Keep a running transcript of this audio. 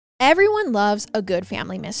Everyone loves a good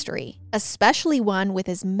family mystery, especially one with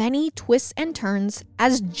as many twists and turns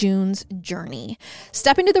as June's Journey.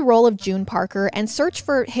 Step into the role of June Parker and search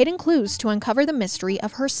for hidden clues to uncover the mystery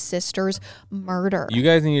of her sister's murder. You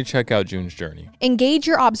guys need to check out June's Journey. Engage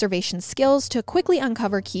your observation skills to quickly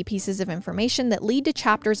uncover key pieces of information that lead to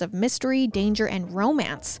chapters of mystery, danger, and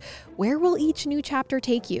romance. Where will each new chapter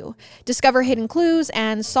take you? Discover hidden clues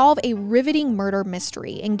and solve a riveting murder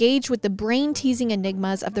mystery. Engage with the brain-teasing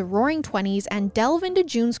enigmas of the Roaring Twenties and delve into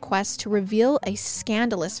June's quest to reveal a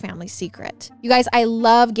scandalous family secret. You guys, I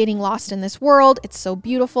love getting lost in this world. It's so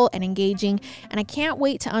beautiful and engaging, and I can't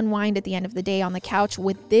wait to unwind at the end of the day on the couch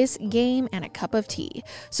with this game and a cup of tea.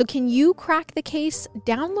 So can you crack the case?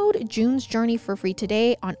 Download June's Journey for free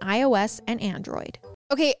today on iOS and Android.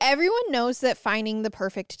 Okay, everyone knows that finding the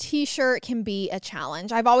perfect t-shirt can be a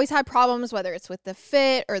challenge. I've always had problems, whether it's with the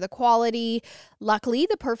fit or the quality. Luckily,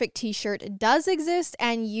 the perfect t-shirt does exist,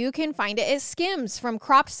 and you can find it at Skims. From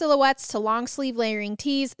cropped silhouettes to long sleeve layering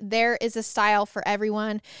tees, there is a style for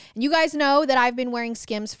everyone. And you guys know that I've been wearing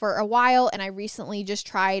Skims for a while, and I recently just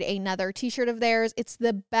tried another t-shirt of theirs. It's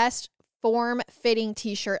the best form-fitting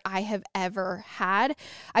t-shirt I have ever had.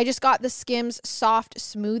 I just got the Skims soft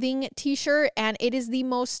smoothing t-shirt, and it is the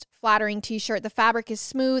most flattering t-shirt. The fabric is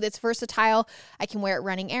smooth, it's versatile. I can wear it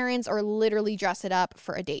running errands or literally dress it up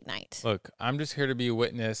for a date night. Look, I'm just here to be a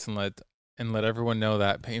witness and let everyone know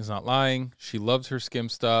that Peyton's not lying. She loves her Skim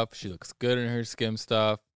stuff. She looks good in her Skim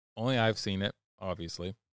stuff. Only I've seen it,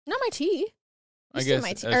 obviously. Not my tee. I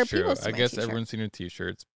guess that's true. I guess everyone's seen her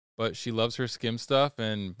t-shirts. But she loves her Skim stuff,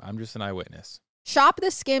 and I'm just an eyewitness. Shop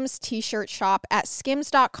the Skims t-shirt shop at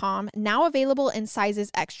skims.com, now available in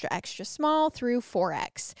sizes extra, extra small through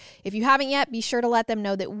 4X. If you haven't yet, be sure to let them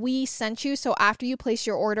know that we sent you. So after you place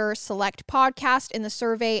your order, select podcast in the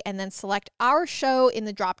survey, and then select our show in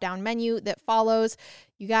the drop-down menu that follows.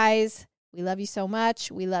 You guys, we love you so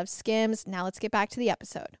much. We love Skims. Now let's get back to the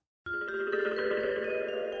episode.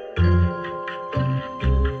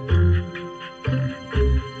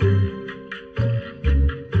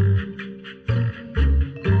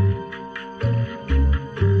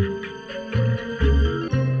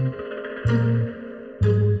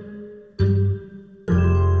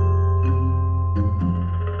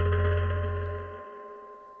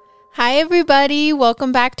 Hi, everybody.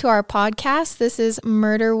 Welcome back to our podcast. This is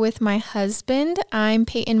Murder with My Husband. I'm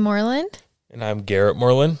Peyton Moreland. And I'm Garrett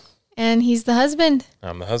Moreland. And he's the husband.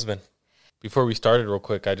 I'm the husband. Before we started real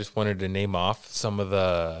quick, I just wanted to name off some of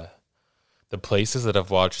the places that I've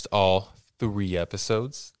watched all 3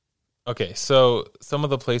 episodes. Okay, so some of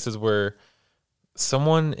the places were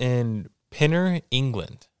someone in Pinner,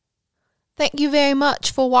 England. Thank you very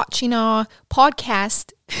much for watching our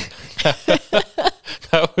podcast.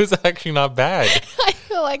 That was actually not bad. I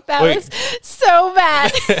feel like that was so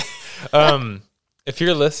bad. If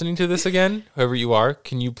you're listening to this again, whoever you are,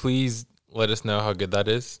 can you please let us know how good that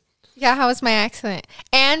is? Yeah, how was my accent?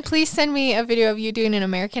 And please send me a video of you doing an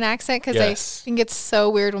American accent, because I think it's so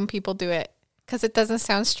weird when people do it, because it doesn't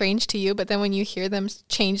sound strange to you, but then when you hear them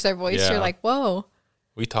change their voice, you're like, whoa.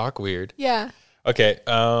 We talk weird. Yeah. Okay,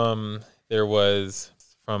 there was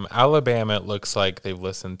from Alabama, it looks like they've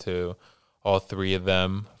listened to all 3 of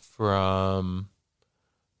them. From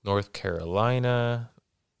North Carolina,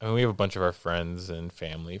 I mean, we have a bunch of our friends and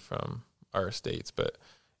family from our states, but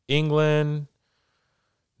England,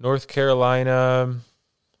 North Carolina,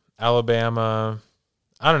 Alabama,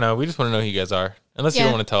 I don't know. We just want to know who you guys are. Unless you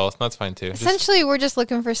don't want to tell us, that's fine too. Essentially, we're just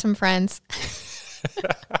looking for some friends.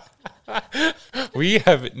 We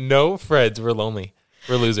have no friends. We're lonely.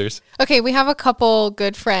 We're losers. Okay, we have a couple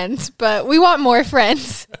good friends, but we want more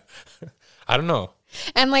friends. I don't know.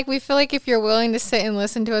 And we feel like if you're willing to sit and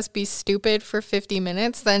listen to us be stupid for 50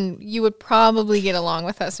 minutes, then you would probably get along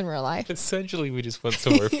with us in real life. Essentially, we just want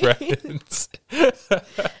some more friends.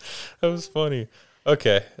 That was funny.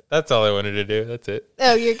 Okay, that's all I wanted to do. That's it.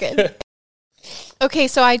 Oh, you're good. Okay,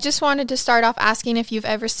 so I just wanted to start off asking if you've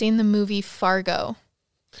ever seen the movie Fargo.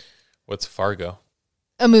 What's Fargo?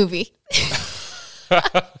 A movie. Oh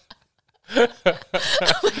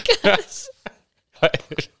my gosh.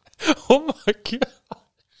 Oh my gosh.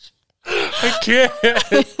 I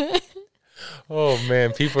can't. Oh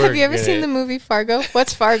man, people Have you ever seen the movie Fargo?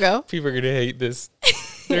 What's Fargo? People are going to hate this.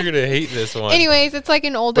 They're going to hate this one. Anyways, it's like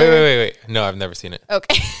an older... Wait. No, I've never seen it.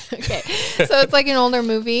 Okay. So it's like an older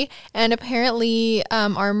movie, and apparently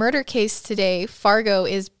our murder case today, Fargo,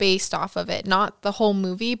 is based off of it. Not the whole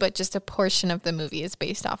movie, but just a portion of the movie is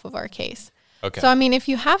based off of our case. Okay. So, I mean, if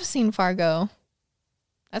you have seen Fargo,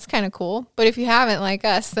 that's kind of cool. But if you haven't, like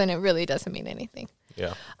us, then it really doesn't mean anything.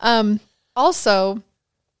 Yeah. Also,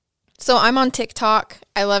 So I'm on TikTok.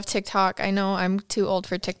 I love TikTok. I know I'm too old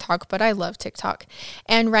for TikTok, but I love TikTok.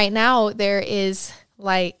 And right now there is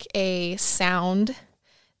like a sound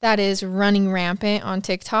that is running rampant on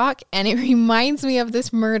TikTok, and it reminds me of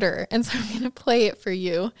this murder. And so I'm going to play it for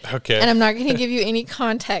you. Okay. And I'm not going to give you any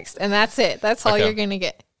context, and that's it. That's all you're going to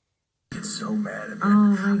get. Get so mad at me. Oh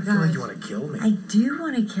my I feel like gosh. you want to kill me. I do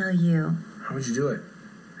want to kill you. How would you do it?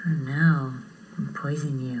 Oh no, I'm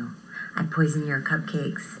poison you. I poison your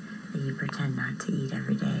cupcakes that you pretend not to eat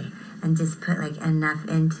every day, and just put like enough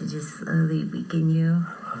in to just slowly weaken you.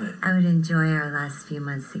 I love it. I would enjoy our last few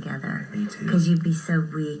months together. Me too. Because you'd be so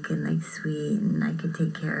weak and like sweet, and I could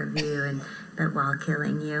take care of you, and but while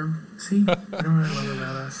killing you. See, you know what I love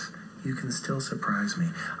about us? You can still surprise me.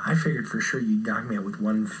 I figured for sure you'd knock me out with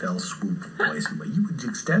one fell swoop poison, but you would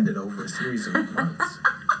extend it over a series of months.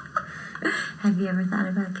 Have you ever thought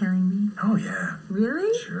about killing me? Oh, yeah.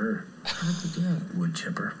 Really? Sure. How would you do it? Wood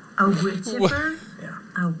chipper. A wood chipper? Yeah.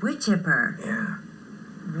 A wood chipper? Yeah.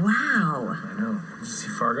 Wow. I know. Did you see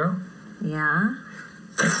Fargo? Yeah.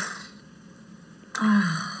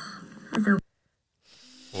 That's a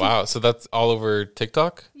Wow. So that's all over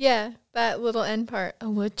TikTok? Yeah, that little end part. A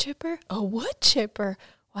wood chipper? A wood chipper.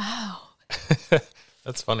 Wow.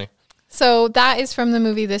 That's funny. So that is from the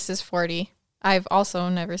movie This Is 40. I've also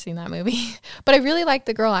never seen that movie, but I really like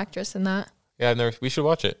the girl actress in that. Yeah, we should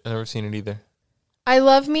watch it. I've never seen it either. I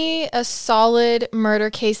love me a solid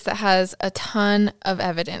murder case that has a ton of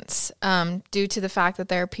evidence, due to the fact that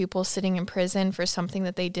there are people sitting in prison for something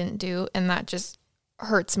that they didn't do, and that just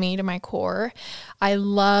hurts me to my core. I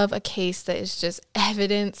love a case that is just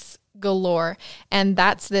evidence galore, and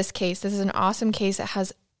that's this case. This is an awesome case. It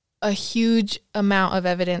has a huge amount of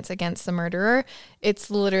evidence against the murderer.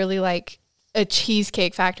 It's literally like a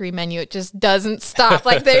Cheesecake Factory menu. It just doesn't stop.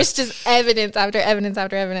 Like there's just evidence after evidence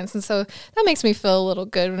after evidence. And so that makes me feel a little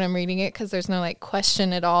good when I'm reading it, because there's no like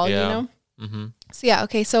question at all, Yeah. you know? Mm-hmm. So yeah,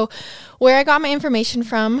 okay. So where I got my information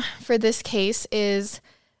from for this case is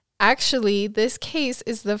actually this case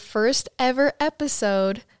is the first ever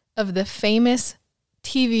episode of the famous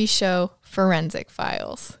TV show Forensic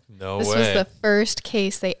Files. No This way. was the first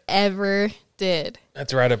case they ever did.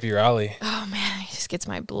 That's right up your alley. Oh man, it just gets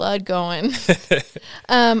my blood going.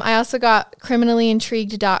 I also got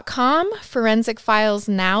criminallyintrigued.com,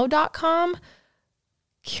 forensicfilesnow.com,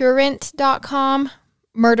 current.com,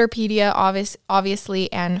 Murderpedia,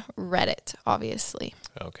 obviously, and Reddit, obviously.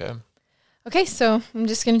 Okay. Okay, so I'm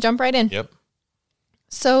just going to jump right in. Yep.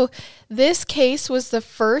 So this case was the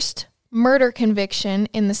first murder conviction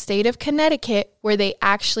in the state of Connecticut where they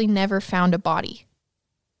actually never found a body.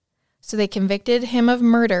 So they convicted him of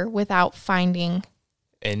murder without finding.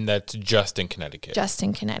 And that's just in Connecticut. Just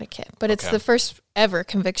in Connecticut. But it's Okay. the first ever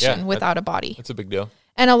conviction Yeah, without a body. That's a big deal.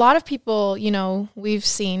 And a lot of people, you know, we've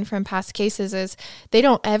seen from past cases is they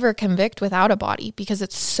don't ever convict without a body because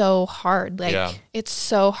it's so hard. Like Yeah. it's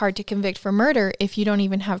so hard to convict for murder if you don't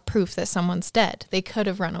even have proof that someone's dead. They could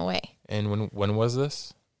have run away. And when was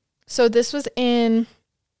this? So this was in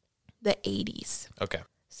the 80s. Okay.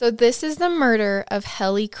 So this is the murder of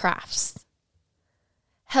Helly Crafts.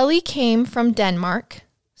 Helly came from Denmark,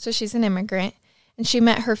 so she's an immigrant, and she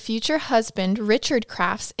met her future husband, Richard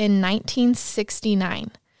Crafts, in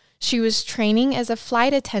 1969. She was training as a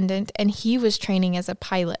flight attendant, and he was training as a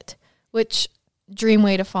pilot, which, dream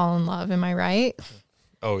way to fall in love, am I right?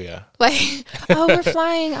 Oh yeah. Like, oh, we're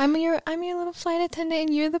flying. I'm your little flight attendant,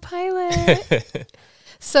 and you're the pilot.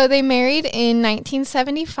 So they married in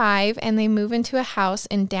 1975, and they move into a house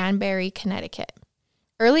in Danbury, Connecticut.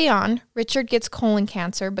 Early on, Richard gets colon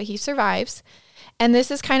cancer, but he survives. And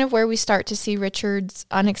this is kind of where we start to see Richard's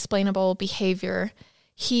unexplainable behavior.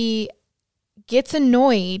 He gets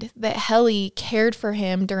annoyed that Helly cared for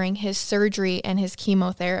him during his surgery and his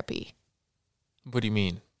chemotherapy. What do you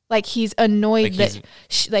mean? Like he's annoyed Like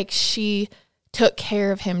that she took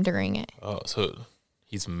care of him during it. Oh, so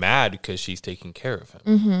he's mad because she's taking care of him.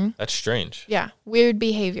 Mm-hmm. That's strange. Yeah, weird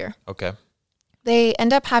behavior. Okay. They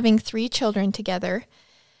end up having 3 children together.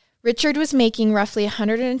 Richard was making roughly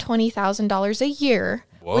 $120,000 a year,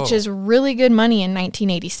 Whoa. which is really good money in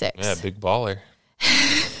 1986. Yeah, big baller.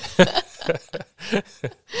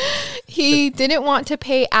 He didn't want to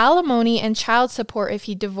pay alimony and child support if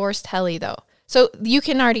he divorced Helly, though. So you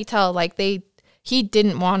can already tell, like, he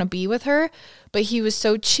didn't want to be with her, but he was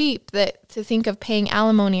so cheap that to think of paying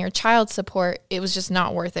alimony or child support, it was just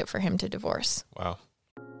not worth it for him to divorce. Wow.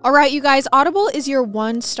 All right, you guys, Audible is your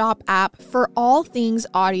one-stop app for all things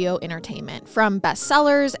audio entertainment, from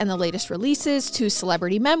bestsellers and the latest releases to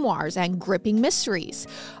celebrity memoirs and gripping mysteries.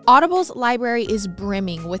 Audible's library is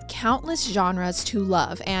brimming with countless genres to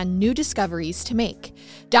love and new discoveries to make.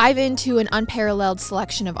 Dive into an unparalleled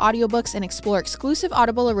selection of audiobooks and explore exclusive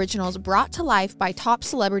Audible originals brought to life by top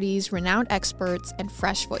celebrities, renowned experts, and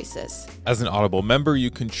fresh voices. As an Audible member, you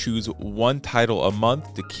can choose one title a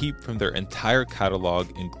month to keep from their entire catalog,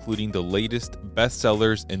 including the latest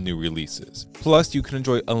bestsellers and new releases. Plus, you can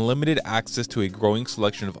enjoy unlimited access to a growing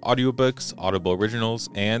selection of audiobooks, Audible originals,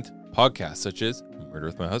 and podcasts such as Murder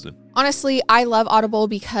with My Husband. Honestly, I love Audible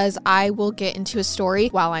because I will get into a story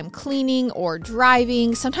while I'm cleaning or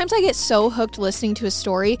driving. Sometimes I get so hooked listening to a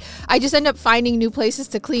story, I just end up finding new places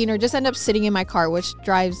to clean or just end up sitting in my car, which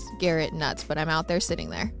drives Garrett nuts, but I'm out there sitting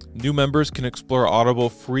there. New members can explore Audible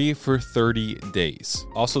free for 30 days.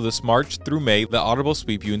 Also, this March through May, let Audible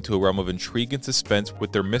sweep you into a realm of intrigue and suspense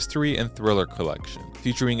with their mystery and thriller collection,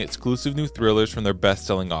 featuring exclusive new thrillers from their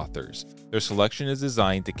best-selling authors. Their selection is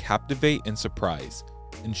designed to captivate and surprise,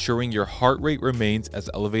 ensuring your heart rate remains as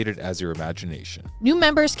elevated as your imagination. New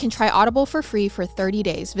members can try Audible for free for 30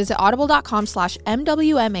 days. Visit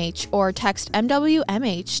audible.com/MWMH or text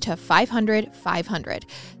MWMH to 500-500.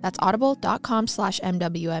 That's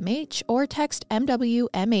audible.com/MWMH or text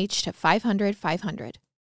MWMH to 500-500.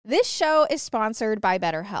 This show is sponsored by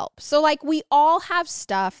BetterHelp. So we all have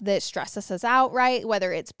stuff that stresses us out, right?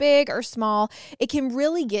 Whether it's big or small, it can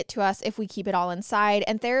really get to us if we keep it all inside.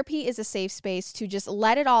 And therapy is a safe space to just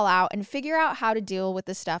let it all out and figure out how to deal with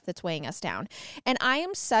the stuff that's weighing us down. And I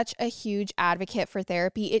am such a huge advocate for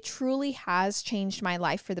therapy. It truly has changed my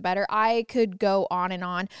life for the better. I could go on and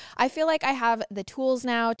on. I feel like I have the tools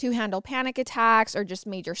now to handle panic attacks or just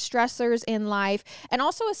major stressors in life, and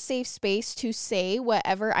also a safe space to say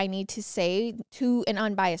whatever I need to say to an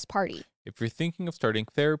unbiased party. If you're thinking of starting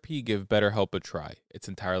therapy, give BetterHelp a try. It's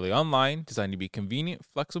entirely online, designed to be convenient,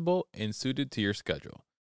 flexible, and suited to your schedule.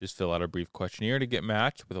 Just fill out a brief questionnaire to get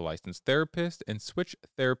matched with a licensed therapist and switch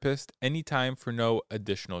therapist anytime for no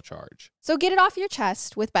additional charge. So get it off your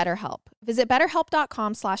chest with BetterHelp. Visit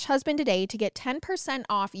BetterHelp.com/husband today to get 10%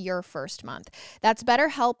 off your first month. That's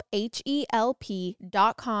BetterHelp,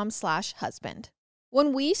 HELP.com/husband.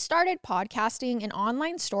 When we started podcasting, an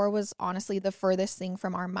online store was honestly the furthest thing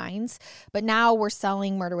from our minds. But now we're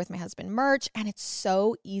selling Murder with My Husband merch, and it's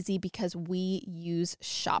so easy because we use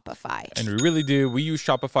Shopify. And we really do. We use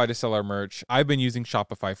Shopify to sell our merch. I've been using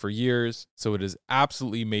Shopify for years, so it is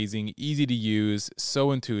absolutely amazing, easy to use,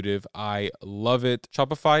 so intuitive. I love it.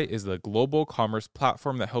 Shopify is the global commerce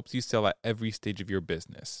platform that helps you sell at every stage of your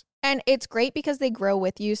business. And it's great because they grow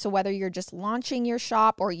with you. So whether you're just launching your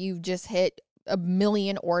shop or you've just hit a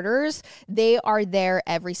million orders, they are there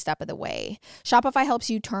every step of the way. Shopify helps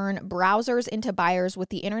you turn browsers into buyers with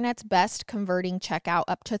the internet's best converting checkout,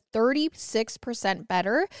 up to 36%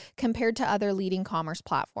 better compared to other leading commerce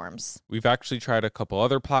platforms. We've actually tried a couple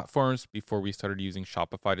other platforms before we started using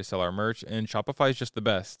Shopify to sell our merch, and Shopify is just the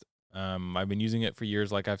best. I've been using it for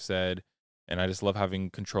years, like I've said, and I just love having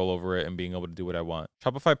control over it and being able to do what I want.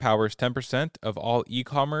 Shopify powers 10% of all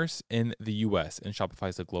e-commerce in the U.S., and Shopify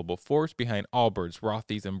is the global force behind Allbirds,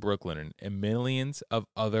 Rothy's, and Brooklinen, and millions of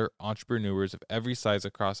other entrepreneurs of every size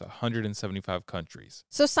across 175 countries.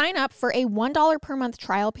 So sign up for a $1 per month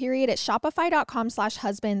trial period at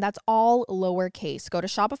shopify.com/husband. That's all lowercase. Go to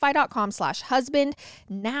shopify.com/husband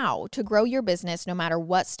now to grow your business no matter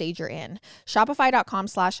what stage you're in.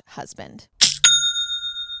 Shopify.com/husband.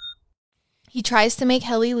 He tries to make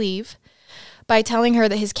Helly leave by telling her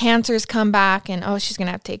that his cancer's come back and, she's going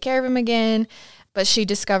to have to take care of him again. But she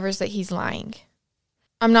discovers that he's lying.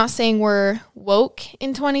 I'm not saying we're woke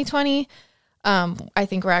in 2020. I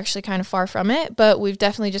think we're actually kind of far from it. But we've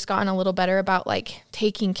definitely just gotten a little better about,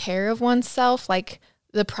 taking care of oneself.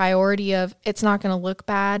 The priority of it's not going to look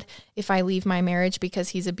bad if I leave my marriage because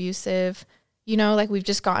he's abusive. We've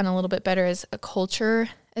just gotten a little bit better as a culture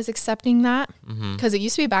as accepting that, because it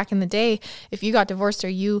used to be back in the day, if you got divorced or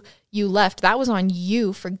you left, that was on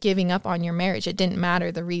you for giving up on your marriage. It didn't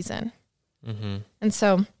matter the reason. And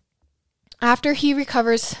so after he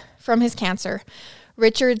recovers from his cancer,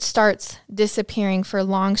 Richard starts disappearing for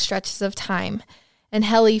long stretches of time, and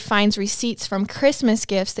Helly finds receipts from Christmas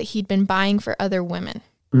gifts that he'd been buying for other women.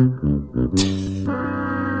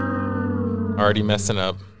 Already messing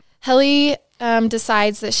up. Helly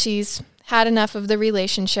decides that she's had enough of the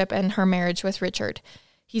relationship and her marriage with Richard.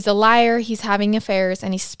 He's a liar, he's having affairs,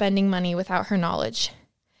 and he's spending money without her knowledge.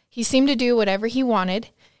 He seemed to do whatever he wanted.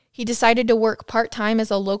 He decided to work part-time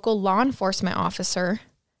as a local law enforcement officer,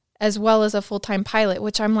 as well as a full-time pilot,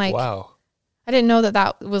 which I'm like, wow. I didn't know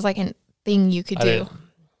that was a thing you could do.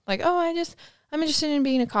 Didn't. I'm interested in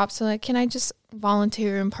being a cop, so can I just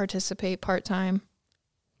volunteer and participate part-time?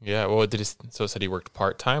 Yeah. Well, so it said he worked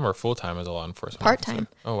part-time or full-time as a law enforcement Part-time. officer?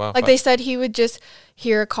 Oh, wow. Like they said he would just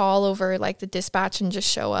hear a call over like the dispatch and just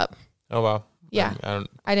show up. Oh, wow. Yeah.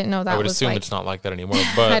 I didn't know that I would was assume like, it's not like that anymore,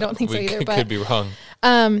 but I don't think so either, we but- could be wrong.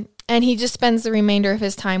 and he just spends the remainder of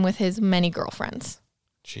his time with his many girlfriends.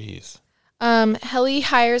 Jeez. Helly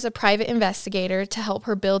hires a private investigator to help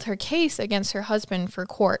her build her case against her husband for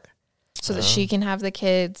court so that she can have the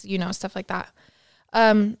kids, you know, stuff like that.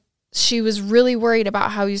 She was really worried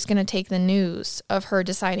about how he was going to take the news of her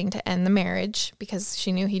deciding to end the marriage because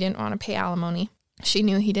she knew he didn't want to pay alimony. She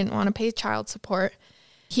knew he didn't want to pay child support.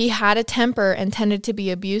 He had a temper and tended to be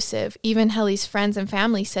abusive. Even Helly's friends and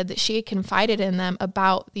family said that she had confided in them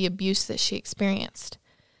about the abuse that she experienced.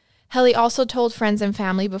 Helly also told friends and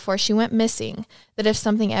family before she went missing that if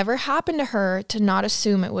something ever happened to her, to not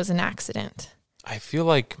assume it was an accident. I feel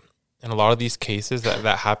like in a lot of these cases that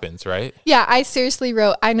happens, right? Yeah, I seriously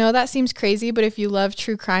wrote, I know that seems crazy, but if you love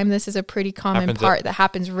true crime, this is a pretty common Happens part that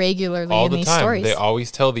happens regularly All in the these time. stories. They always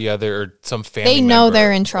tell the other or some family They know member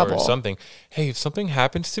they're in or trouble. something. Hey, if something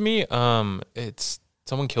happens to me, it's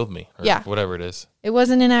someone killed me or Yeah. whatever it is. It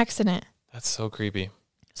wasn't an accident. That's so creepy.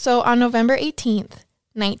 So on November 18th,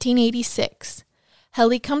 1986,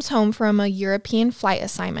 Helly comes home from a European flight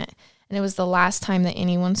assignment, and it was the last time that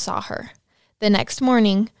anyone saw her. The next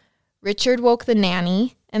morning, Richard woke the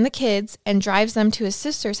nanny and the kids and drives them to his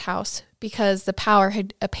sister's house because the power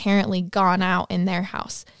had apparently gone out in their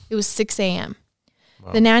house. It was 6 a.m.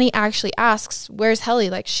 Wow. The nanny actually asks, where's Helly?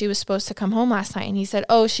 Like, she was supposed to come home last night. And he said,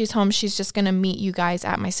 oh, she's home. She's just going to meet you guys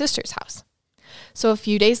at my sister's house. So a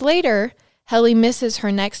few days later, Helly misses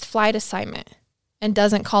her next flight assignment and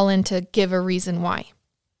doesn't call in to give a reason why.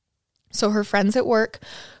 So her friends at work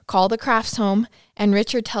call the Crafts home, and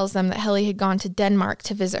Richard tells them that Helly had gone to Denmark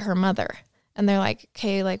to visit her mother. And they're like,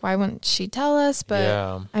 okay, like, why wouldn't she tell us? But,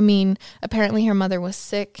 yeah. I mean, apparently her mother was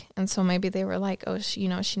sick, and so maybe they were like, oh, she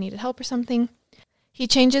needed help or something. He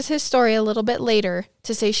changes his story a little bit later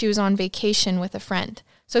to say she was on vacation with a friend.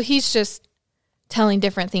 So he's just telling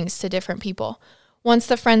different things to different people. Once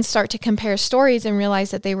the friends start to compare stories and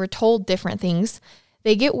realize that they were told different things,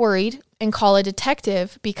 they get worried and call a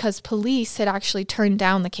detective because police had actually turned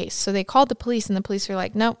down the case. So they called the police, and the police were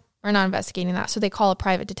like, nope, we're not investigating that. So they call a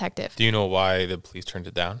private detective. Do you know why the police turned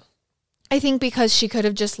it down? I think because she could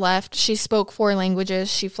have just left. She spoke 4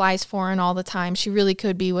 languages. She flies foreign all the time. She really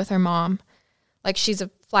could be with her mom. Like, she's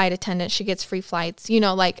a flight attendant. She gets free flights. You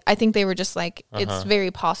know, like, I think they were just like, it's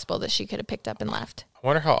very possible that she could have picked up and left. I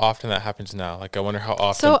wonder how often that happens now. Like, I wonder how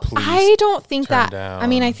often police I don't think turn that. down. I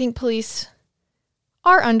mean, I think police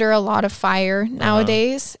are under a lot of fire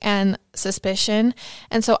nowadays and suspicion.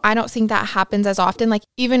 And so I don't think that happens as often. Like,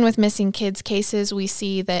 even with missing kids cases, we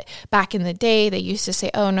see that back in the day, they used to say,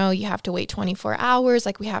 oh, no, you have to wait 24 hours.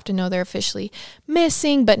 Like, we have to know they're officially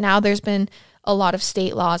missing. But now there's been a lot of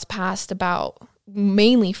state laws passed about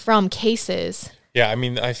mainly from cases. Yeah, I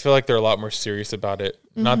mean, I feel like they're a lot more serious about it.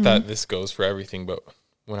 Not that this goes for everything, but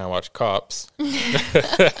when I watch Cops,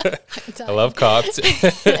 I love Cops.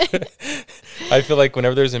 I feel like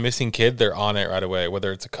whenever there's a missing kid, they're on it right away,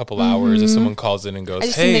 whether it's a couple hours, if someone calls in and goes, I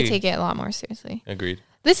just hey. think they take it a lot more seriously. Agreed.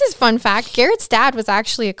 This is fun fact. Garrett's dad was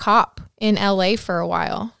actually a cop in LA for a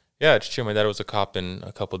while. Yeah, it's true. My dad was a cop in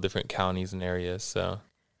a couple different counties and areas.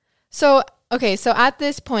 So, okay, so at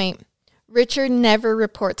this point, Richard never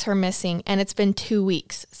reports her missing, and it's been 2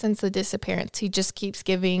 weeks since the disappearance. He just keeps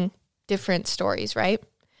giving different stories, right?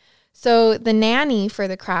 So the nanny for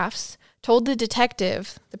the Crafts told the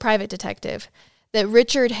detective, the private detective, that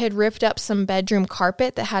Richard had ripped up some bedroom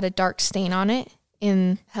carpet that had a dark stain on it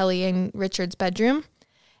in Helly and Richard's bedroom,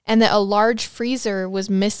 and that a large freezer was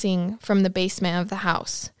missing from the basement of the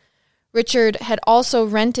house. Richard had also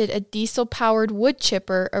rented a diesel-powered wood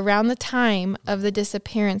chipper around the time of the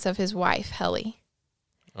disappearance of his wife, Helly.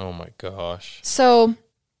 Oh my gosh. So,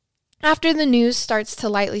 after the news starts to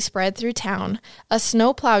lightly spread through town, a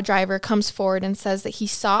snowplow driver comes forward and says that he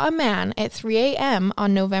saw a man at 3 a.m.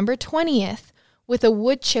 on November 20th with a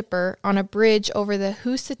wood chipper on a bridge over the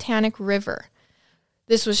Housatonic River.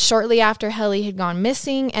 This was shortly after Helly had gone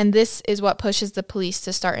missing, and this is what pushes the police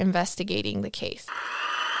to start investigating the case.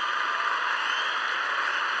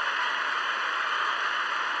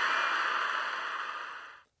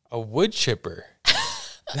 A wood chipper.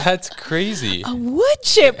 That's crazy. A wood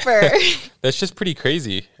chipper. That's just pretty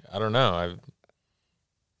crazy. I don't know.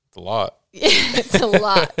 It's a lot. It's a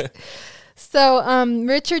lot. So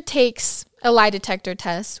Richard takes a lie detector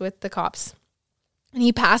test with the cops, and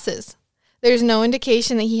he passes. There's no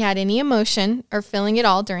indication that he had any emotion or feeling at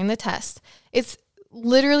all during the test. It's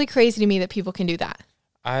literally crazy to me that people can do that.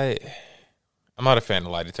 I'm not a fan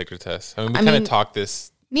of lie detector tests. I mean, we kind of talked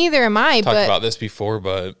this Neither am I, Talked but about this before,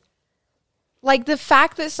 but like the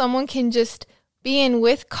fact that someone can just be in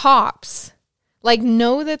with cops, like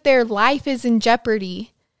know that their life is in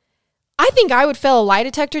jeopardy. I think I would fail a lie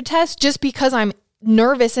detector test just because I'm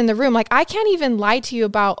nervous in the room. Like I can't even lie to you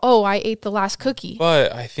about, oh, I ate the last cookie.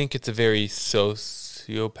 but I think it's a very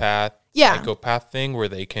sociopath, psychopath thing where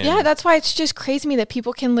they can. Yeah, that's why it's just crazy to me that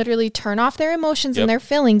people can literally turn off their emotions Yep. and their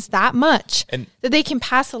feelings that much And- that they can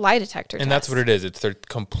pass a lie detector test. And that's what it is. It's they're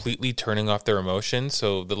completely turning off their emotions.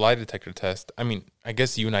 So the lie detector test, I mean, I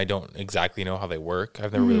guess you and I don't exactly know how they work.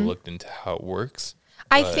 I've never really looked into how it works.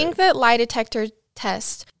 I but- think that lie detector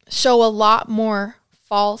tests show a lot more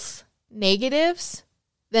false negatives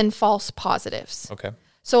than false positives. Okay.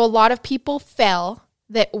 So a lot of people fail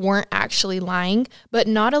that weren't actually lying, but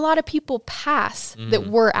not a lot of people pass that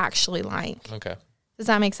were actually lying. Okay. Does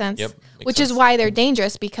that make sense? Yep, makes Which is sense. why they're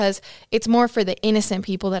dangerous, because it's more for the innocent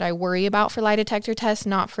people that I worry about for lie detector tests,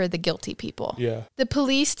 not for the guilty people. Yeah. The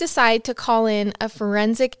police decide to call in a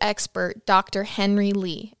forensic expert, Dr. Henry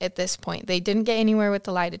Lee, at this point. They didn't get anywhere with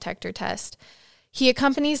the lie detector test. He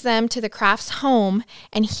accompanies them to the Crafts' home,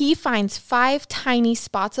 and he finds 5 tiny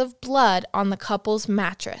spots of blood on the couple's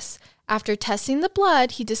mattress. After testing the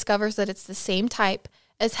blood, he discovers that it's the same type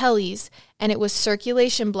as Helly's, and it was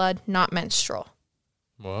circulation blood, not menstrual.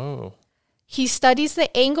 Whoa. He studies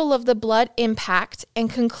the angle of the blood impact and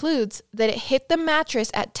concludes that it hit the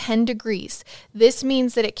mattress at 10 degrees. This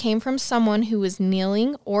means that it came from someone who was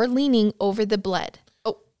kneeling or leaning over the bed.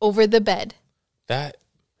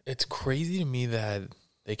 It's crazy to me that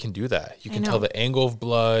they can do that. You I can know. tell the angle of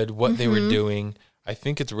blood, what they were doing. I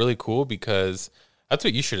think it's really cool because that's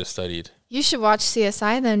what you should have studied. You should watch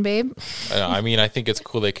CSI then, babe. I mean, I think it's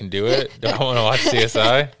cool they can do it. Do I want to watch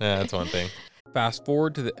CSI? Nah, that's one thing. Fast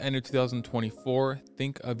forward to the end of 2024.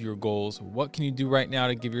 Think of your goals. What can you do right now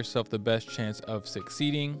to give yourself the best chance of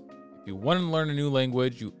succeeding? If you want to learn a new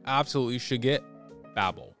language, you absolutely should get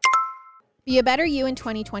Babbel. Be a better you in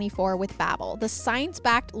 2024 with Babbel, the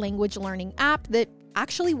science-backed language learning app that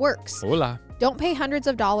actually works. Hola. Don't pay hundreds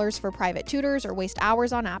of dollars for private tutors or waste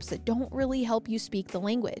hours on apps that don't really help you speak the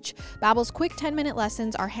language. Babbel's quick 10-minute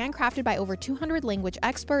lessons are handcrafted by over 200 language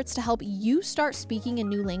experts to help you start speaking a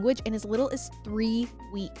new language in as little as 3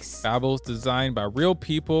 weeks. Babbel is designed by real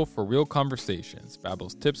people for real conversations.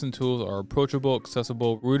 Babbel's tips and tools are approachable,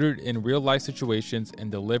 accessible, rooted in real-life situations,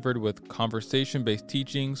 and delivered with conversation-based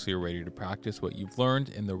teaching so you're ready to practice what you've learned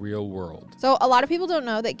in the real world. So a lot of people don't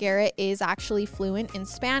know that Garrett is actually fluent in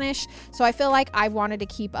Spanish. So I feel like I've wanted to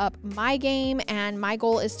keep up my game, and my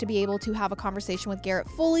goal is to be able to have a conversation with Garrett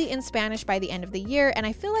fully in Spanish by the end of the year. And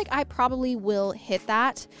I feel like I probably will hit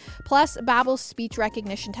that. Plus, Babbel's speech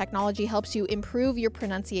recognition technology helps you improve your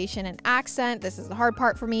pronunciation and accent. This is the hard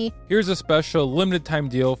part for me. Here's a special limited time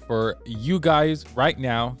deal for you guys right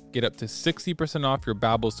now. Get up to 60% off your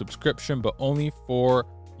Babbel subscription, but only for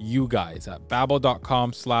you guys at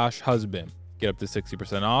babbel.com/husband. Get up to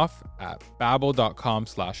 60% off at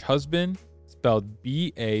babbel.com/husband, spelled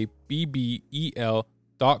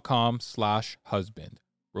BABBEL.com/husband.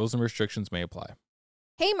 Rules and restrictions may apply.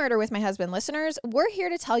 Hey, Murder with My Husband listeners, we're here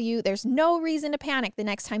to tell you there's no reason to panic the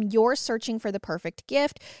next time you're searching for the perfect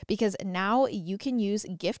gift, because now you can use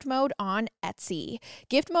gift mode on Etsy.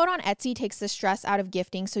 Gift mode on Etsy takes the stress out of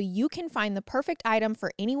gifting so you can find the perfect item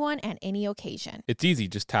for anyone and any occasion. It's easy.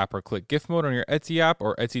 Just tap or click gift mode on your Etsy app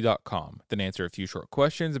or Etsy.com. Then answer a few short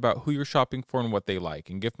questions about who you're shopping for and what they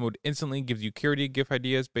like. And gift mode instantly gives you curated gift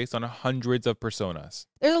ideas based on hundreds of personas.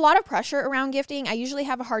 There's a lot of pressure around gifting. I usually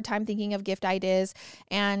have a hard time thinking of gift ideas,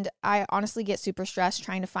 and I honestly get super stressed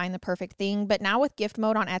trying to find the perfect thing. But now with gift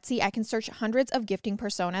mode on Etsy, I can search hundreds of gifting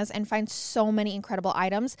personas and find so many incredible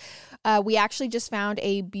items. We actually just found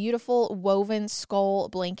a beautiful woven skull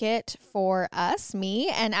blanket for me.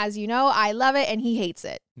 And as you know, I love it and he hates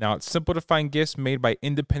it. Now, it's simple to find gifts made by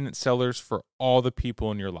independent sellers for all the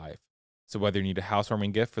people in your life. So whether you need a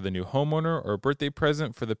housewarming gift for the new homeowner or a birthday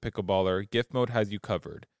present for the pickleballer, Gift Mode has you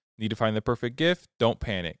covered. Need to find the perfect gift? Don't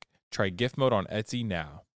panic. Try Gift Mode on Etsy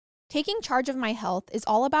now. Taking charge of my health is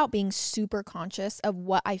all about being super conscious of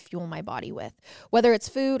what I fuel my body with. Whether it's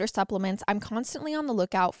food or supplements, I'm constantly on the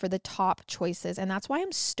lookout for the top choices, and that's why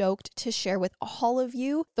I'm stoked to share with all of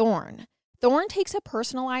you Thorne. Thorne takes a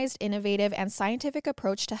personalized, innovative, and scientific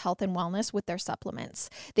approach to health and wellness with their supplements.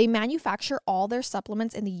 They manufacture all their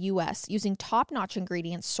supplements in the U.S. using top-notch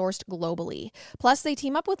ingredients sourced globally. Plus, they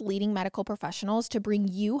team up with leading medical professionals to bring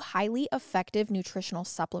you highly effective nutritional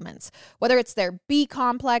supplements. Whether it's their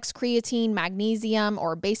B-complex, creatine, magnesium,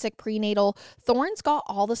 or basic prenatal, Thorne's got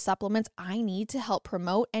all the supplements I need to help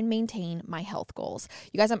promote and maintain my health goals.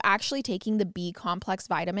 You guys, I'm actually taking the B-complex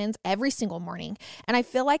vitamins every single morning, and I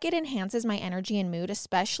feel like it enhances my energy and mood,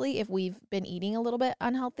 especially if we've been eating a little bit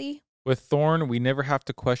unhealthy. With Thorne, we never have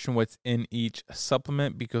to question what's in each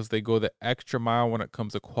supplement because they go the extra mile when it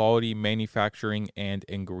comes to quality, manufacturing, and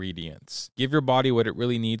ingredients. Give your body what it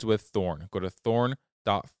really needs with Thorne. Go to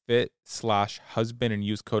thorne.fit/husband and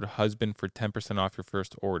use code HUSBAND for 10% off your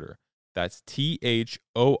first order. That's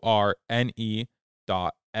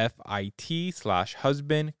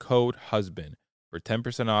THORNE.FIT/husband, code HUSBAND for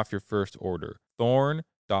 10% off your first order.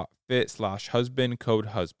 Thorne.fit/husband, code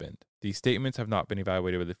HUSBAND. These statements have not been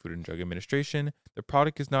evaluated by the Food and Drug Administration. The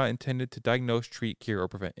product is not intended to diagnose, treat, cure, or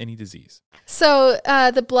prevent any disease. So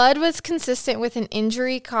the blood was consistent with an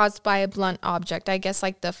injury caused by a blunt object. I guess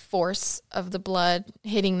like the force of the blood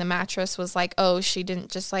hitting the mattress was like, oh, she didn't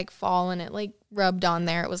just like fall and it like rubbed on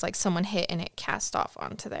there. It was like someone hit and it cast off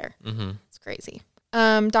onto there. Mm-hmm. It's crazy.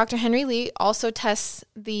 Dr. Henry Lee also tests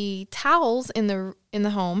the towels in the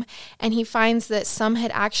home, and he finds that some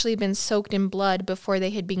had actually been soaked in blood before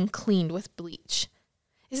they had been cleaned with bleach.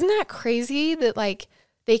 Isn't that crazy that like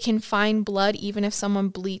they can find blood even if someone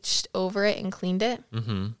bleached over it and cleaned it?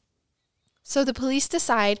 Mm-hmm. So the police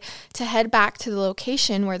decide to head back to the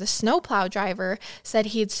location where the snowplow driver said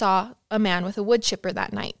he had saw a man with a wood chipper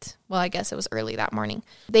that night. Well, I guess it was early that morning.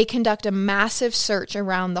 They conduct a massive search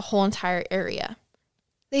around the whole entire area.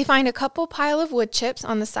 They find a couple pile of wood chips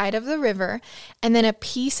on the side of the river and then a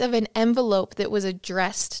piece of an envelope that was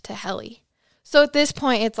addressed to Helly. So at this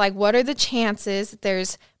point, it's like, what are the chances that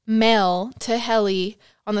there's mail to Helly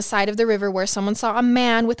on the side of the river where someone saw a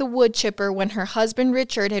man with a wood chipper when her husband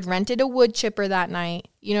Richard had rented a wood chipper that night?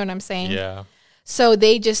 You know what I'm saying? Yeah. So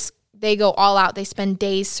they go all out. They spend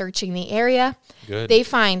days searching the area. Good. They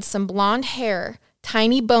find some blonde hair,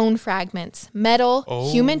 tiny bone fragments, metal,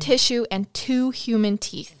 human tissue, and 2 human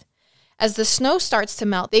teeth. As the snow starts to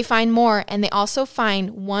melt, they find more, and they also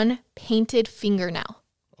find 1 painted fingernail.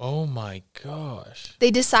 Oh my gosh.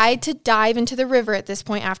 They decide to dive into the river at this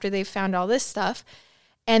point after they've found all this stuff,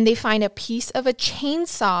 and they find a piece of a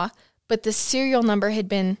chainsaw, but the serial number had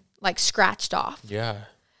been like scratched off. Yeah.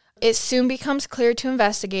 It soon becomes clear to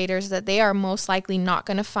investigators that they are most likely not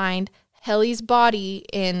going to find Helly's body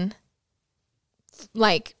in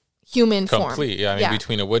like human form. Complete. Yeah. I mean,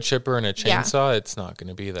 between a wood chipper and a chainsaw, it's not going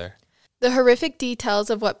to be there. The horrific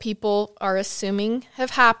details of what people are assuming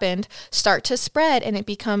have happened start to spread, and it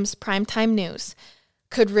becomes primetime news.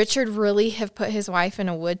 Could Richard really have put his wife in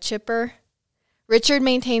a wood chipper? Richard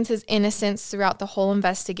maintains his innocence throughout the whole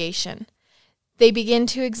investigation. They begin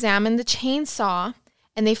to examine the chainsaw,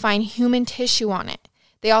 and they find human tissue on it.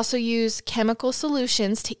 They also use chemical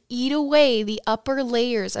solutions to eat away the upper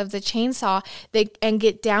layers of the chainsaw and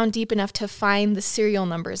get down deep enough to find the serial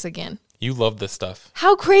numbers again. You love this stuff.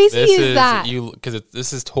 How crazy is that? Because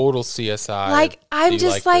this is total CSI. Like, I'm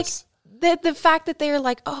just like this. the fact that they're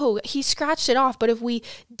like, oh, he scratched it off, but if we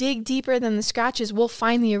dig deeper than the scratches, we'll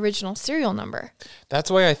find the original serial number.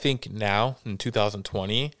 That's why I think now, in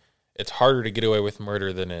 2020, it's harder to get away with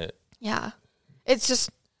murder than it. Yeah.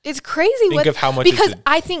 It's crazy. Think of how much because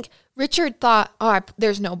I think Richard thought,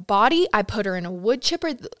 there's no body. I put her in a wood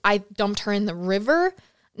chipper. I dumped her in the river,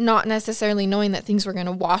 not necessarily knowing that things were going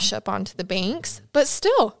to wash up onto the banks, but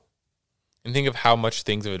still. And think of how much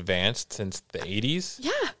things have advanced since the 80s.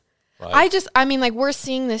 Yeah. Like, We're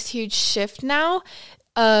seeing this huge shift now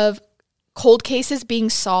of cold cases being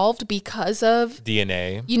solved because of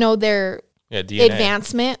DNA. Their DNA.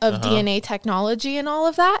 advancement of DNA technology and all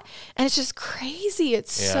of that. And it's just crazy.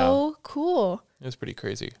 It's so cool. It's pretty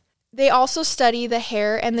crazy. They also study the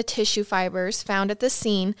hair and the tissue fibers found at the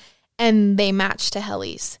scene, and they match to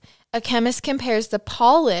Helly's. A chemist compares the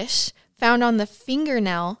polish found on the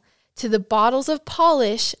fingernail to the bottles of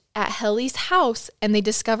polish at Helly's house, and they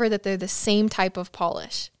discover that they're the same type of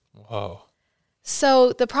polish. Whoa.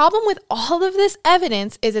 So the problem with all of this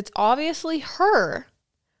evidence is it's obviously her,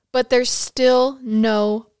 but there's still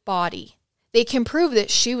no body. They can prove that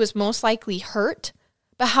she was most likely hurt,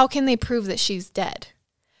 but how can they prove that she's dead?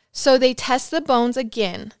 So they test the bones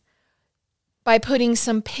again by putting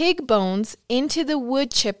some pig bones into the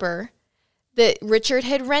wood chipper that Richard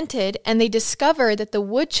had rented, and they discover that the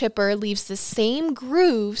wood chipper leaves the same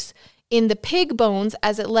grooves in the pig bones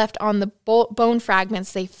as it left on the bone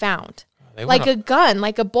fragments they found. like a gun,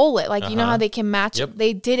 like a bullet. Like, you know how they can match? Yep.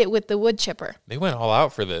 They did it with the wood chipper. They went all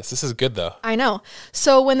out for this. This is good, though. I know.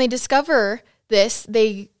 So when they discover this,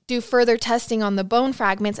 they do further testing on the bone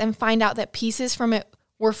fragments and find out that pieces from it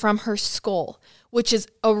were from her skull, which is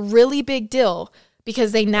a really big deal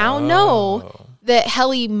because they now know that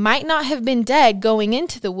Helly might not have been dead going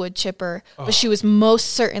into the wood chipper, but she was most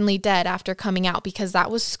certainly dead after coming out because that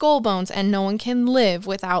was skull bones and no one can live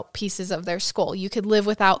without pieces of their skull. You could live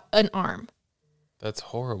without an arm. That's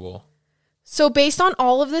horrible. So based on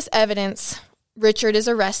all of this evidence, Richard is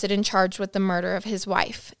arrested and charged with the murder of his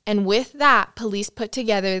wife. And with that, police put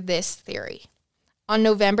together this theory. On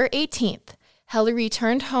November 18th, Helly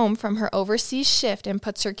returned home from her overseas shift and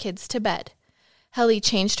puts her kids to bed. Helly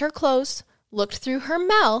changed her clothes, looked through her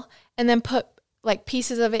mail, and then put like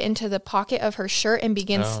pieces of it into the pocket of her shirt and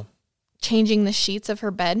begins changing the sheets of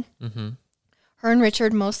her bed. Mm-hmm. Her and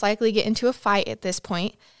Richard most likely get into a fight at this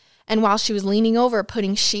point. And while she was leaning over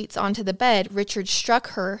putting sheets onto the bed, Richard struck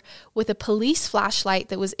her with a police flashlight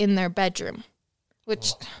that was in their bedroom.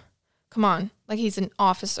 Which, come on, like he's an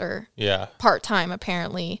officer. Yeah. Part-time,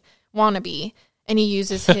 apparently, wannabe. And he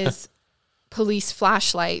uses his police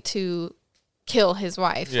flashlight to kill his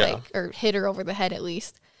wife, or hit her over the head at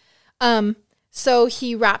least. So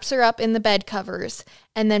he wraps her up in the bed covers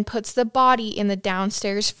and then puts the body in the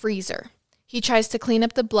downstairs freezer. He tries to clean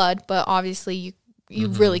up the blood, but obviously you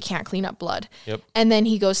really can't clean up blood. Yep. And then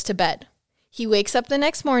he goes to bed. He wakes up the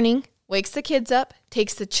next morning, wakes the kids up,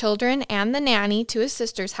 takes the children and the nanny to his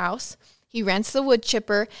sister's house. He rents the wood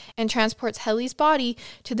chipper and transports Helly's body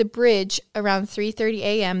to the bridge around 3:30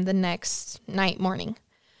 a.m. the next morning.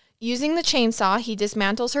 Using the chainsaw, he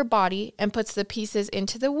dismantles her body and puts the pieces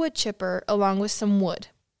into the wood chipper along with some wood.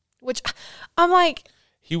 Which, I'm like...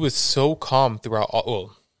 He was so calm throughout all...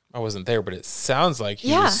 Well, I wasn't there, but it sounds like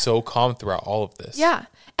he was so calm throughout all of this. Yeah.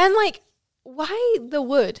 And, like, why the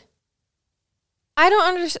wood? I don't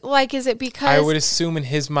understand. Like, is it because... I would assume in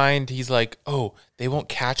his mind, he's like, oh, they won't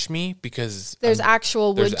catch me because... There's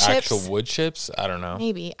actual wood chips? There's actual wood chips? I don't know.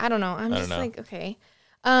 Maybe. I don't know. I'm just like, okay.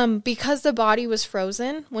 Because the body was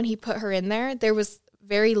frozen when he put her in there was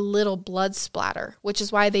very little blood splatter, which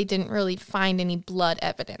is why they didn't really find any blood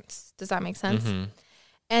evidence. Does that make sense? Mm-hmm.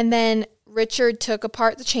 And then Richard took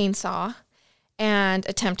apart the chainsaw and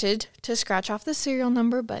attempted to scratch off the serial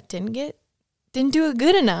number, but didn't do it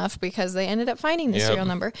good enough because they ended up finding the serial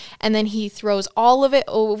number. And then he throws all of it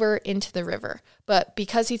over into the river. But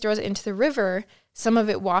because he throws it into the river, some of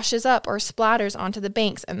it washes up or splatters onto the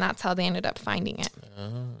banks, and that's how they ended up finding it.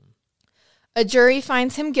 Oh. A jury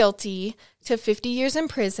finds him guilty to 50 years in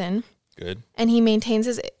prison. Good. And he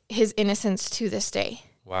maintains his innocence to this day.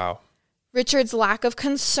 Wow. Richard's lack of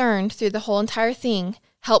concern through the whole entire thing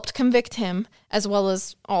helped convict him, as well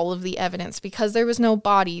as all of the evidence. Because there was no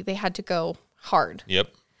body, they had to go hard. Yep.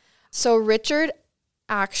 So Richard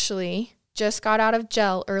actually just got out of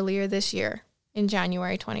jail earlier this year in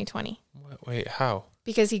January 2020. Wait, how?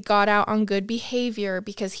 Because he got out on good behavior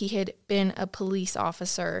because he had been a police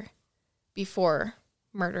officer before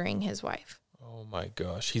murdering his wife. Oh my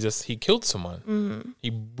gosh. He killed someone. Mm-hmm. He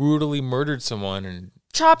brutally murdered someone and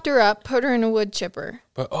chopped her up, put her in a wood chipper.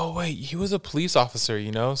 But oh wait, he was a police officer,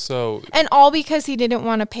 so and all because he didn't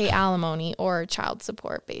want to pay alimony or child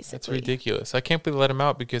support, basically. That's ridiculous. I can't believe they let him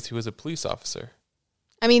out because he was a police officer.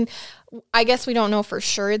 I mean, I guess we don't know for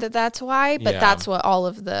sure that that's why, but that's what all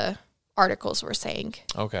of the articles were saying.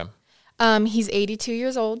 Okay. He's 82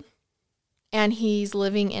 years old, and he's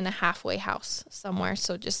living in a halfway house somewhere,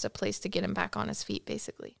 so just a place to get him back on his feet,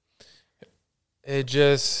 basically.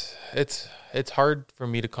 It's hard for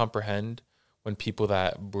me to comprehend when people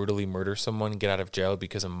that brutally murder someone get out of jail,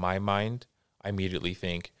 because in my mind, I immediately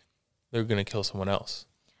think they're going to kill someone else.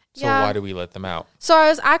 So why do we let them out? So I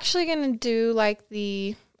was actually going to do like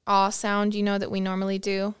the aw sound, that we normally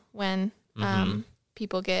do when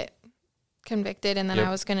people get convicted. And then I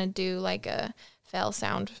was going to do like a fail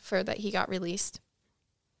sound for that he got released.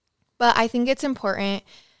 But I think it's important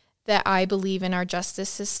that I believe in our justice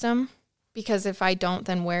system, because if I don't,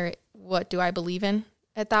 then what do I believe in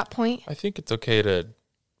at that point? I think it's okay to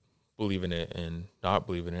believe in it and not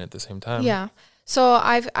believe in it at the same time. Yeah. So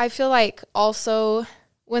I feel like also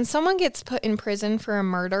when someone gets put in prison for a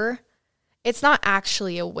murder, it's not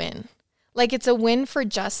actually a win. Like, it's a win for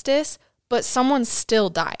justice, but someone still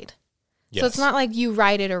died. Yes. So it's not like you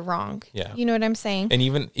righted a wrong. Yeah. You know what I'm saying? And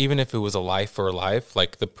even if it was a life for a life,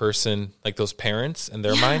 like the person, like those parents in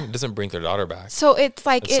their mind, it doesn't bring their daughter back. So it's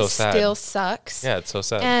like, it's so still sucks. Yeah, it's so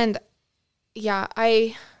sad. And yeah,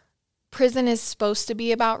 prison is supposed to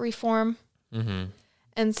be about reform. Mm-hmm.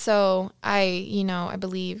 And so I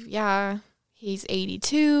believe, he's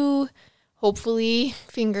 82. hopefully,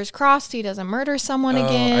 fingers crossed, he doesn't murder someone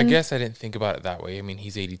again. I guess I didn't think about it that way. I mean,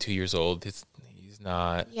 he's 82 years old. He's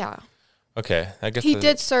not. Yeah. Okay. I guess he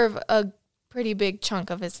did serve a pretty big chunk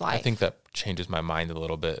of his life. I think that changes my mind a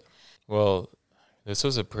little bit. Well, this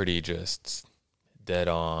was a pretty just dead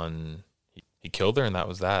on. He killed her and that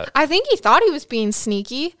was that. I think he thought he was being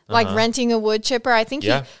sneaky, like renting a wood chipper. I think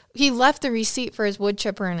he left the receipt for his wood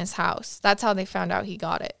chipper in his house. That's how they found out he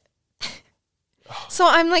got it. So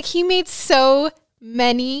I'm like, he made so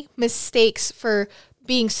many mistakes for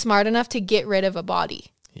being smart enough to get rid of a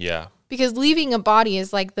body. Yeah. Because leaving a body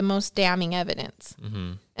is like the most damning evidence.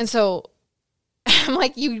 Mm-hmm. And so I'm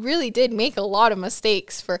like, you really did make a lot of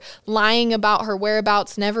mistakes for lying about her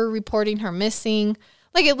whereabouts, never reporting her missing.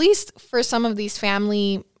 Like, at least for some of these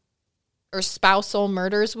family or spousal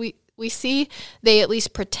murders we see, they at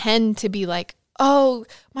least pretend to be like, oh,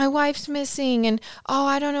 my wife's missing, and oh,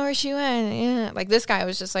 I don't know where she went. Yeah. Like, this guy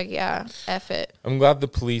was just like, yeah, F it. I'm glad the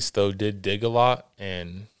police, though, did dig a lot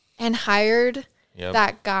and hired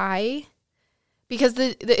that guy, because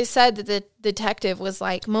it said that the detective was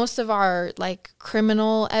like, most of our like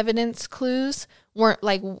criminal evidence clues we're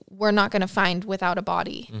not going to find without a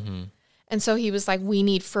body. Mm-hmm. And so he was like, we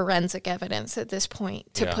need forensic evidence at this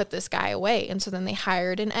point to put this guy away. And so then they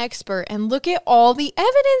hired an expert, and look at all the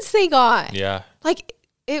evidence they got. Yeah. Like,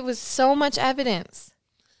 it was so much evidence.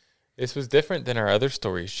 This was different than our other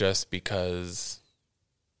stories just because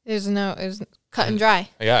it was cut and dry.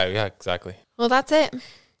 Yeah, exactly. Well, that's it.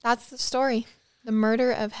 That's the story. The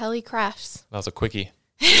murder of Helly Crafts. That was a quickie.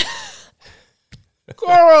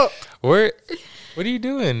 What are you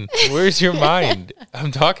doing? Where's your mind?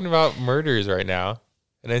 I'm talking about murders right now,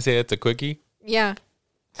 and I say it's a quickie. Yeah,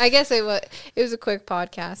 I guess it was a quick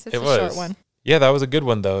podcast. It's a short one. Yeah, that was a good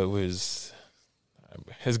one though. It was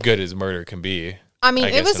as good as murder can be. I mean,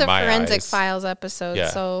 it was a Forensic Files episode,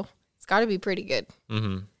 so it's got to be pretty good.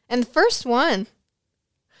 Mm-hmm. And the first one.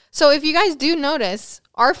 So if you guys do notice,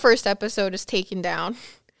 our first episode is taken down.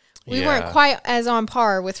 We weren't quite as on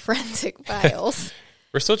par with Forensic Files.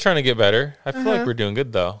 We're still trying to get better. I feel like we're doing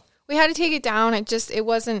good, though. We had to take it down. It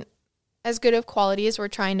wasn't as good of quality as we're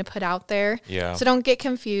trying to put out there. Yeah. So don't get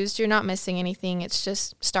confused. You're not missing anything. It's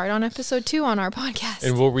just start on episode 2 on our podcast.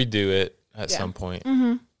 And we'll redo it at some point.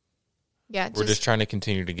 Mm-hmm. Yeah. We're just trying to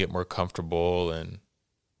continue to get more comfortable. And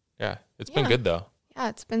it's been good, though. Yeah,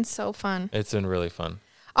 it's been so fun. It's been really fun.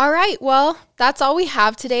 All right. Well, that's all we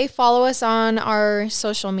have today. Follow us on our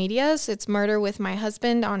social medias. It's Murder with My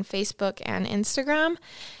Husband on Facebook and Instagram,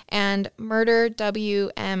 and Murder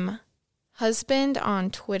WM Husband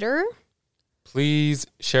on Twitter. Please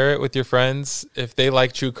share it with your friends. If they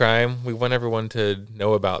like true crime, we want everyone to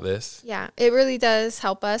know about this. Yeah, it really does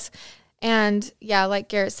help us. And yeah, like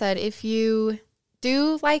Garrett said, if you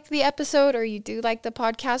do like the episode or you do like the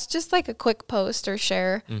podcast, just like a quick post or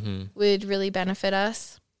share would really benefit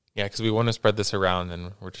us. Yeah, because we want to spread this around,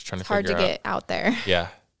 and we're just trying to figure out. It's hard to get out there. Yeah.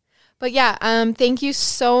 But yeah, thank you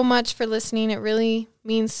so much for listening. It really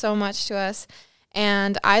means so much to us,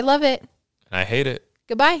 and I love it. And I hate it.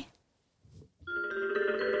 Goodbye.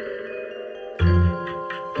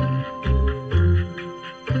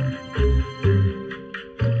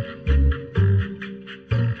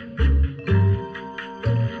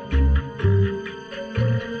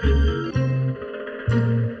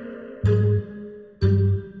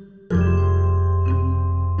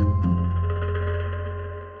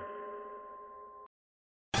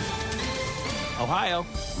 Ohio,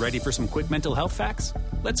 ready for some quick mental health facts?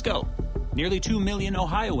 Let's go. Nearly 2 million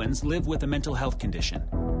Ohioans live with a mental health condition.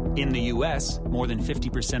 In the U.S., more than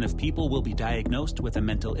 50% of people will be diagnosed with a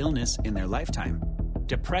mental illness in their lifetime.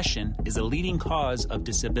 Depression is a leading cause of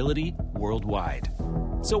disability worldwide.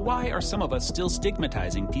 So why are some of us still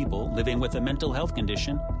stigmatizing people living with a mental health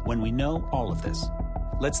condition when we know all of this?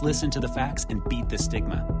 Let's listen to the facts and beat the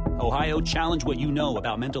stigma. Ohio, challenge what you know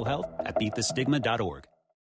about mental health at beatthestigma.org.